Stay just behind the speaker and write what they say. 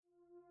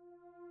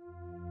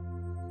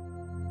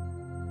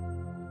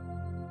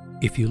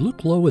If you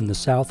look low in the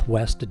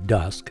southwest at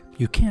dusk,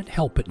 you can't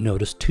help but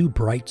notice two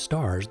bright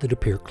stars that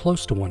appear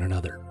close to one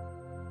another.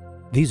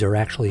 These are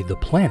actually the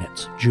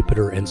planets,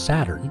 Jupiter and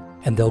Saturn,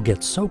 and they'll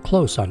get so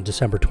close on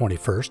December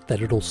 21st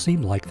that it'll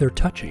seem like they're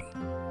touching.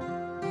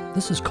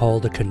 This is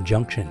called a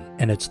conjunction,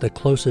 and it's the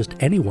closest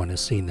anyone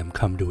has seen them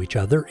come to each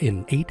other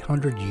in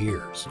 800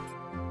 years.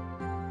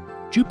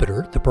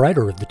 Jupiter, the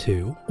brighter of the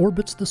two,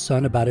 orbits the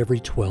Sun about every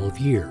 12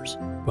 years,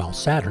 while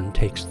Saturn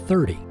takes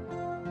 30.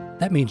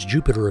 That means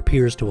Jupiter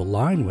appears to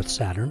align with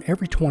Saturn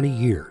every 20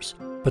 years,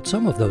 but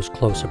some of those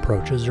close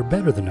approaches are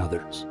better than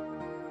others.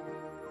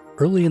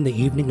 Early in the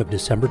evening of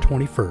December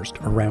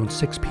 21st, around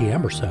 6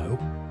 p.m. or so,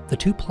 the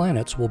two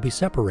planets will be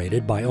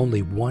separated by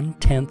only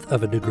 1/10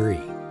 of a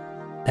degree.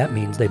 That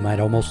means they might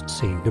almost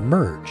seem to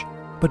merge,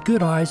 but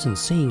good eyes and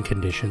seeing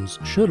conditions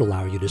should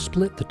allow you to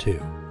split the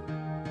two.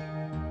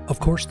 Of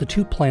course, the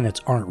two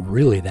planets aren't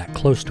really that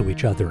close to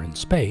each other in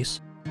space.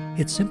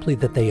 It's simply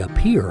that they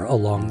appear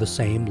along the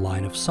same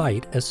line of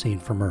sight as seen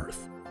from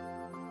Earth.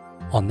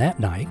 On that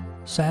night,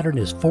 Saturn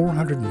is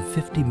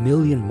 450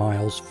 million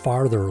miles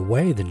farther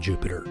away than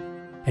Jupiter,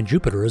 and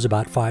Jupiter is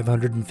about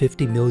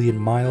 550 million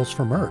miles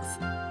from Earth.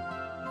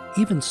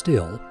 Even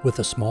still, with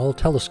a small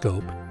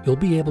telescope, you'll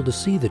be able to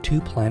see the two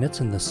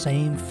planets in the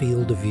same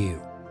field of view.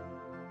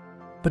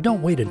 But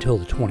don't wait until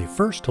the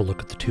 21st to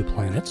look at the two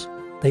planets.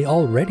 They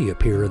already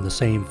appear in the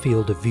same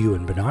field of view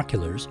in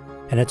binoculars,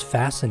 and it's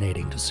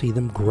fascinating to see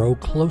them grow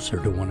closer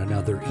to one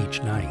another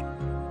each night.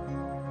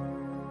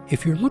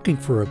 If you're looking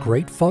for a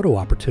great photo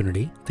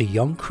opportunity, the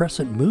young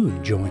crescent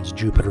moon joins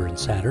Jupiter and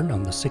Saturn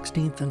on the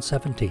 16th and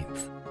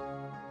 17th.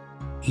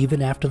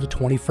 Even after the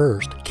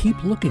 21st,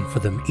 keep looking for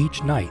them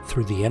each night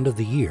through the end of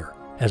the year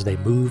as they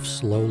move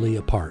slowly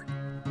apart.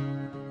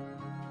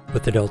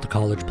 With the Delta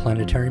College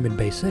Planetarium in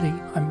Bay City,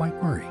 I'm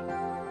Mike Murray.